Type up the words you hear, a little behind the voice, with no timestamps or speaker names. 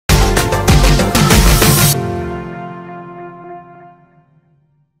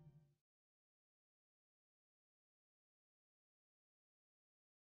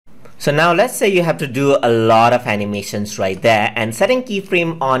So now let's say you have to do a lot of animations right there, and setting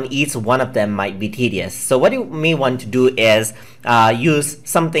keyframe on each one of them might be tedious. So what you may want to do is use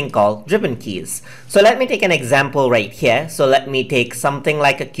something called ribbon keys. So let me take an example right here. So let me take something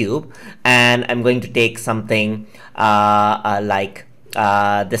like a cube, and I'm going to take something like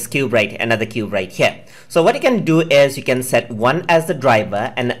this cube right, another cube right here. So what you can do is you can set one as the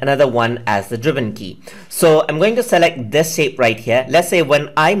driver and another one as the driven key. So I'm going to select this shape right here. Let's say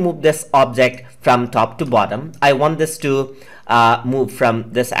when I move this object from top to bottom, I want this to move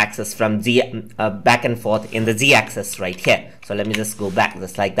from this axis from Z back and forth in the Z axis right here. So let me just go back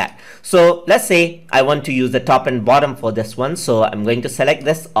just like that. So let's say I want to use the top and bottom for this one. So I'm going to select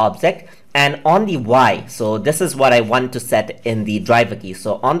this object, and on the Y, so this is what I want to set in the driver key.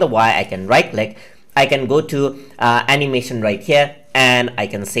 So on the Y, I can right click, I can go to animation right here, and I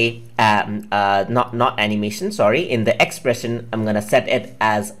can say not animation, sorry, in the expression I'm gonna set it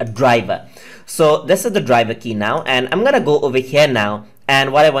as a driver. So this is the driver key now, and I'm gonna go over here now,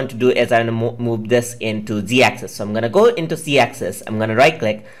 and what I want to do is I'm gonna move this into Z axis. So I'm gonna go into Z axis, I'm gonna right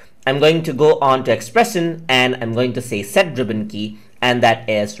click, I'm going to go on to expression, and I'm going to say set driven key, and that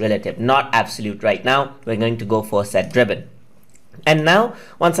is relative, not absolute right now. We're going to go for set driven. And now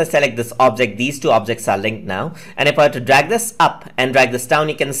once I select this object, these two objects are linked now, and if I were to drag this up and drag this down,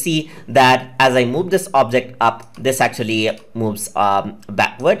 you can see that as I move this object up, this actually moves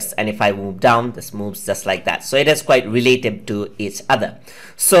backwards, and if I move down, this moves just like that. So it is quite relative to each other.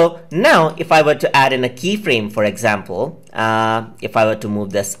 So now if I were to add in a keyframe, for example, if I were to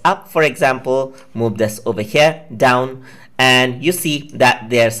move this up, for example, move this over here down, and you see that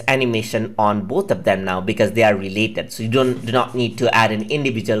there's animation on both of them now because they are related. So you do not need to add in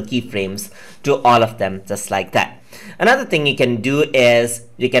individual keyframes to all of them just like that. Another thing you can do is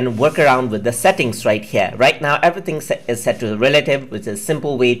you can work around with the settings right here. Right now everything is set to relative, which is a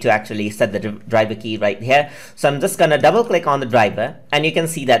simple way to actually set the driver key right here. So I'm just gonna double click on the driver, and you can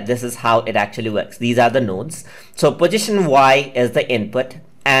see that this is how it actually works. These are the nodes. So position Y is the input,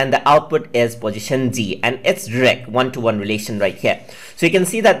 and the output is position Z, and it's direct one-to-one relation right here. So you can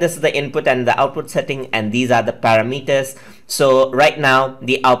see that this is the input and the output setting, and these are the parameters. So right now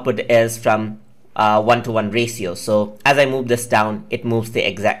the output is from one-to-one ratio. So as I move this down, it moves the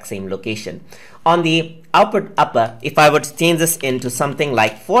exact same location. On the output upper, if I were to change this into something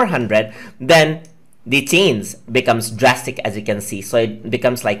like 400, then the change becomes drastic, as you can see. So it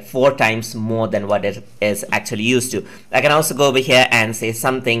becomes like 4 times more than what it is actually used to. I can also go over here and say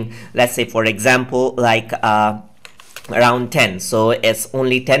something, let's say for example like around 10. So it's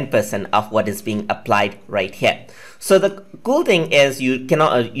only 10% of what is being applied right here. So the cool thing is you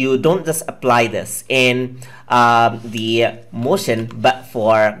don't just apply this in the motion, but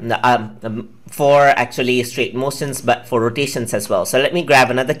for actually straight motions, but for rotations as well. So let me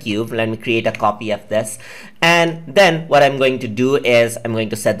grab another cube, let me create a copy of this, and then what I'm going to do is I'm going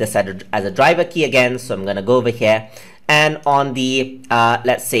to set this as a driver key again. So I'm going to go over here, and on the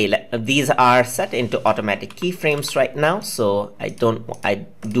let's say these are set into automatic keyframes right now, so I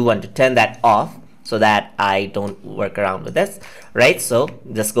do want to turn that off so that I don't work around with this, right? So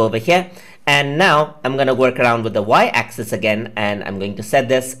just go over here, and now I'm going to work around with the Y-axis again, and I'm going to set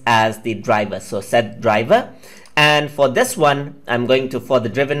this as the driver. So set driver, and for this one, for the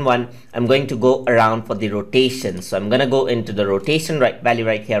driven one, I'm going to go around for the rotation. So I'm going to go into the rotation value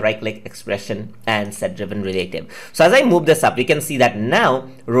right here, right click expression, and set driven relative. So as I move this up, you can see that now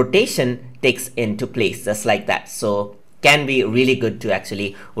rotation takes into place just like that. So can be really good to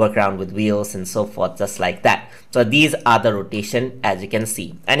actually work around with wheels and so forth just like that. So these are the rotation, as you can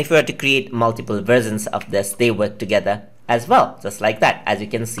see, and if you were to create multiple versions of this, they work together as well just like that, as you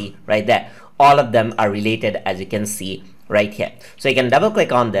can see right there. All of them are related, as you can see right here. So you can double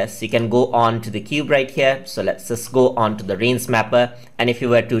click on this, you can go on to the cube right here. So let's just go on to the range mapper, and if you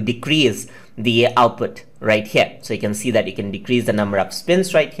were to decrease the output right here, so you can see that you can decrease the number of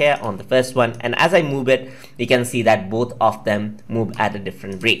spins right here on the first one, and as I move it, you can see that both of them move at a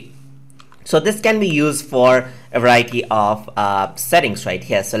different rate. So this can be used for a variety of settings right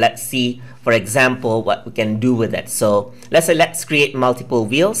here. So let's see, for example, what we can do with it. So let's create multiple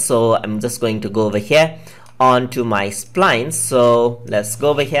wheels. So I'm just going to go over here onto my spline. So let's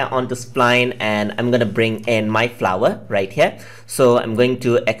go over here onto spline, and I'm going to bring in my flower right here. So I'm going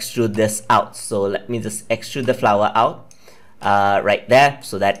to extrude this out. So let me just extrude the flower out right there,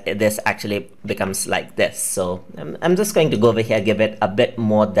 so that this actually becomes like this. So I'm just going to go over here, give it a bit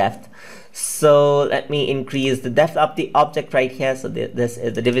more depth. So let me increase the depth of the object right here. So this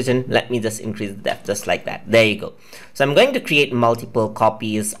is the division. Let me just increase the depth just like that. There you go. So I'm going to create multiple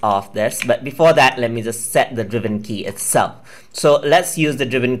copies of this, but before that, let me just set the driven key itself. So let's use the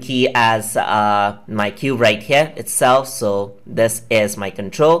driven key as my cube right here itself. So this is my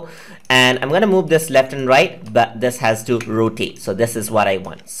control, and I'm going to move this left and right, but this has to rotate. So this is what I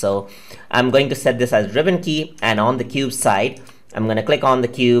want. So I'm going to set this as driven key, and on the cube side, I'm going to click on the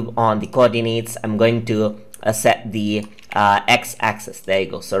cube on the coordinates. I'm going to set the x-axis. There you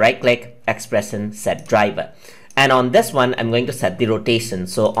go. So right click, expression, set driver. And on this one, I'm going to set the rotation.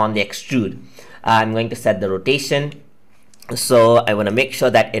 So on the extrude, I'm going to set the rotation. So I want to make sure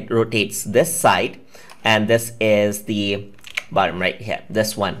that it rotates this side, and this is the bottom right here,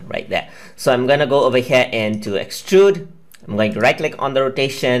 this one right there. So I'm going to go over here into extrude. I'm going to right click on the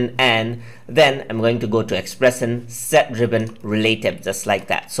rotation, and then I'm going to go to expression, set driven relative, just like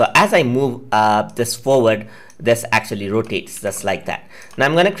that. So as I move this forward, this actually rotates just like that. Now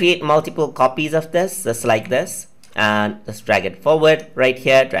I'm going to create multiple copies of this just like this, and just drag it forward right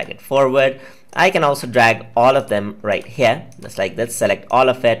here, drag it forward. I can also drag all of them right here just like this, select all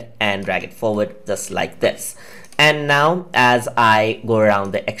of it and drag it forward just like this. And now as I go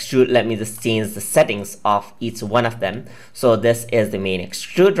around the extrude, let me just change the settings of each one of them. So this is the main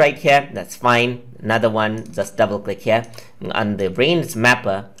extrude right here. That's fine. Another one, just double click here. On the range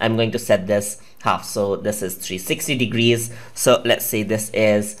mapper, I'm going to set this half. So this is 360 degrees. So let's say this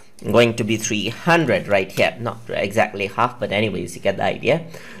is going to be 300 right here. Not exactly half, but anyways, you get the idea.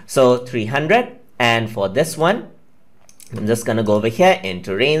 So 300. And for this one, I'm just going to go over here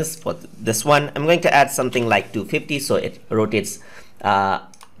into range. For this one, I'm going to add something like 250, so it rotates at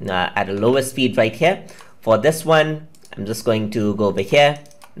a lower speed right here. For this one, I'm just going to go over here,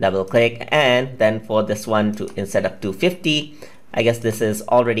 double click, and then for this one, to instead of 250, I guess this is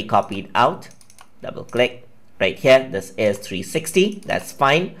already copied out. Double click right here. This is 360. That's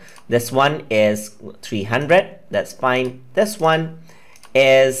fine. This one is 300. That's fine. This one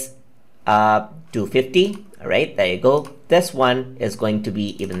is 250. All right, there you go. This one is going to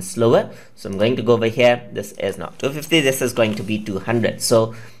be even slower. So I'm going to go over here. This is not 250. This is going to be 200.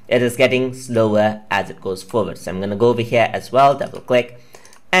 So it is getting slower as it goes forward. So I'm going to go over here as well, double click,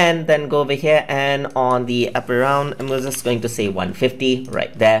 and then go over here, and on the upper round, I'm just going to say 150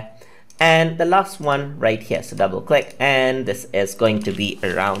 right there. And the last one right here, so double click, and this is going to be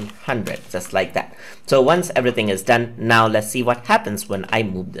around 100, just like that. So once everything is done, now let's see what happens when I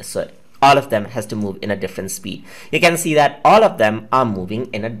move this. So all of them has to move in a different speed. You can see that all of them are moving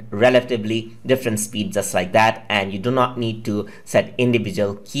in a relatively different speed, just like that, and you do not need to set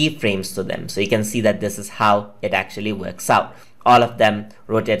individual keyframes to them. So you can see that this is how it actually works out. All of them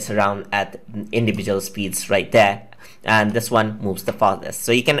rotates around at individual speeds right there, and this one moves the farthest.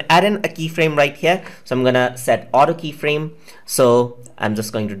 So you can add in a keyframe right here. So I'm gonna set auto keyframe. So I'm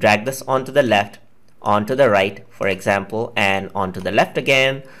just going to drag this onto the left, onto the right, for example, and onto the left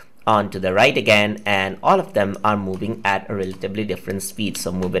again, onto the right again, and all of them are moving at a relatively different speed.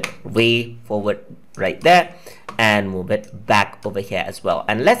 So move it way forward right there, and move it back over here as well.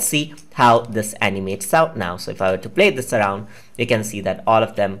 And let's see how this animates out now. So if I were to play this around, you can see that all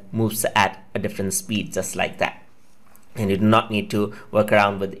of them moves at a different speed, just like that. And you do not need to work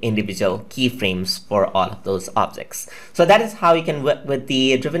around with individual keyframes for all of those objects. So that is how you can work with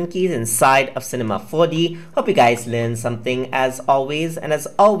the driven keys inside of Cinema 4D. Hope you guys learned something as always. And as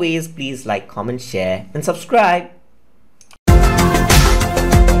always, please like, comment, share, and subscribe.